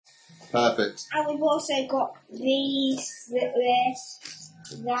Perfect. And we've also got these, this,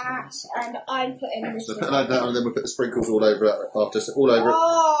 that, and I'm putting this. So put it like that, and then we'll put the sprinkles all over it after. So all over it.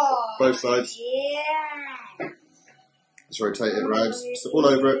 Both sides. Yeah. Just rotate it around. So all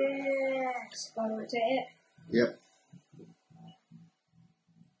over it. Yes. Gotta rotate it. Yep.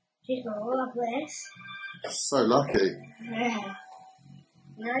 She's gonna love this. So lucky. Yeah.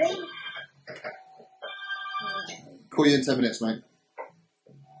 You ready? Call you in 10 minutes, mate.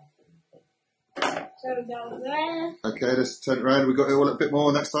 So we go there. Okay, let's turn it around. We've got it all a bit more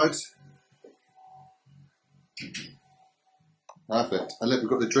on that side. Perfect. And look, we've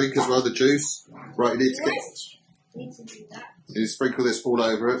got the drink as well, the juice. Right, you need to do that. You need to sprinkle this all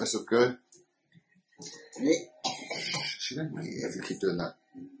over it. That's good. She don't eat it if you keep doing that.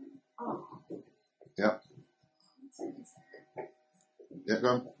 Oh. Yep. Yep, go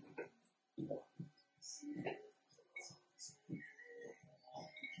on.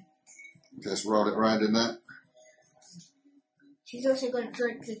 Just roll it around in that. She's also going to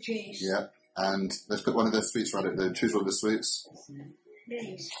drink the juice. Yep. And let's put one of the sweets around it then. Choose one of the sweets.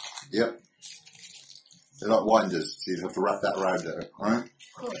 These. Yep. They're like winders, so you have to wrap that around it, alright?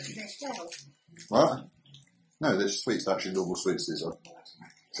 Cool, they're still. What? No, they're sweets, they're actually normal sweets, these are.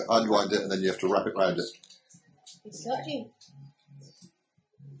 So unwind it and then you have to wrap it around it. It's starting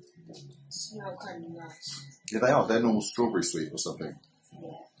to smell kind of nice. Yeah, they are. They're normal strawberry sweet or something. Yeah.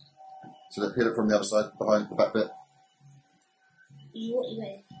 So let's peel it from the other side, behind the back bit. What you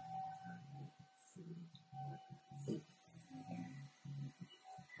mean?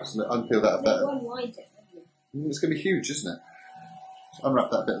 So unpeel that a bit. Unwind it. It's going to be huge, isn't it? So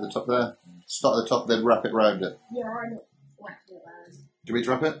unwrap that bit at the top there. Start at the top, then wrap it around it. Yeah, I'm not wrapping it around. Do you want me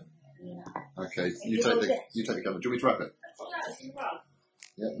to wrap it? Yeah. Okay, you take the camera. Do you want me to wrap it?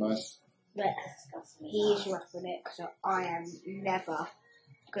 Yeah, nice. But he's wrapping it because I am never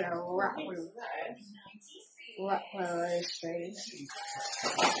going to wrap one of those things.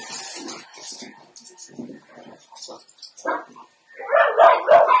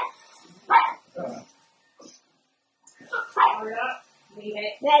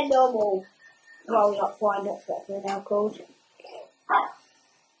 They're normal roll up, wind up, whatever they're called.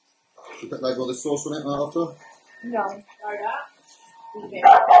 You put like all the sauce on it after? No.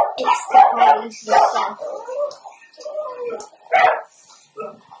 It's the eyes and stuff.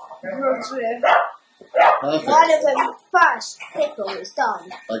 Perfect. One of them first pickle is done.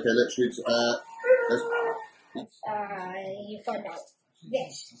 Okay, let's read. You find out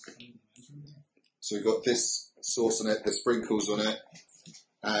this. So we've got this sauce on it, the sprinkles on it,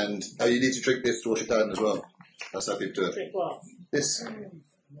 and you need to drink this to wash it down as well. That's how people do it. Drink what? This.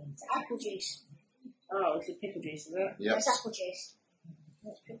 It's apple juice. Oh, it's a pickle juice, is it? Yep. It's apple juice.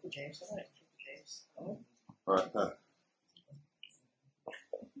 That's pickle juice. I like pickle juice. Oh. Right.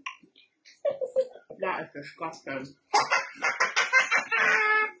 That is disgusting.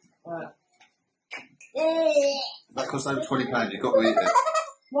 Right. That costs over £20. You've got to eat it.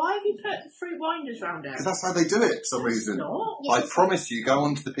 Why have you put fruit winders around it? Because that's how they do it for some reason. Not. I promise you, go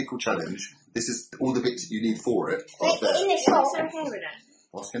on to the pickle challenge. This is all the bits that you need for it. In the shop. Is there hair in it?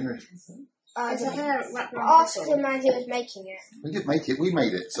 What's Henry? Is there hair wrapped around Ask the the pickle? man who was making it. We didn't make it. We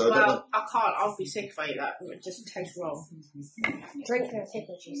made it. So I don't know. Well, I can't. I'll be sick if I eat that. It just tastes wrong. Drink the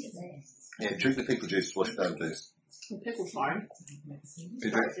pickle juice in there. Yeah, drink the pickle juice. Wash it down, please. The pickle's fine. Can you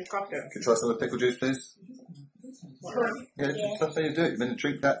drink? That's disgusting. Can you try some of the pickle juice, please? Yeah, that's how you do it. Then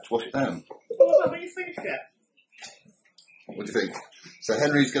drink that to wash it down. What about when you finish it? What do you think? So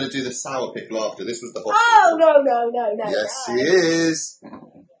Henry's going to do the sour pickle after. This was the hot. Oh, no. Yes, he is.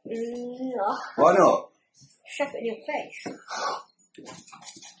 No. Why not? Shove it in your face.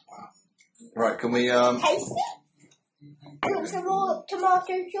 Right, can we Taste it. Want some more tomato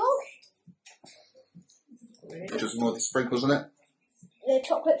sauce? put some more sprinkles on it? The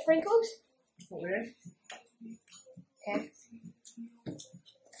chocolate sprinkles? Not really. Okay. Do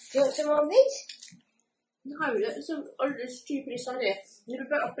you want some more of these? No, that's the stupidest idea. You'd have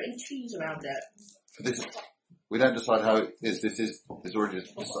better off putting cheese around it. This is, we don't decide how it is. This is it's already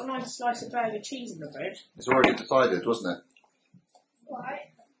I've got a nice slice of burger cheese in the fridge. it's already decided, wasn't it?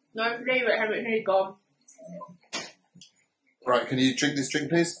 Right. No, leave it, have it here, gone. Right, can you drink this drink,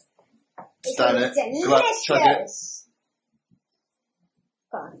 please? It's Down it. Go up, chug it. delicious.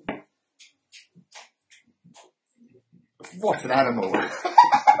 Fun. What an animal!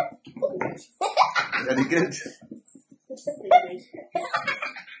 Any good? This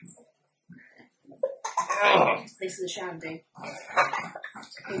is a shandy.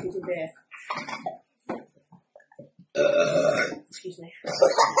 People's a beer. Excuse me.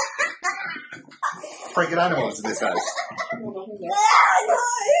 Freaking animals in this house.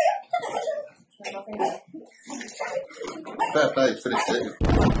 Fair play, finished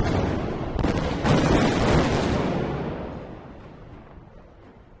it.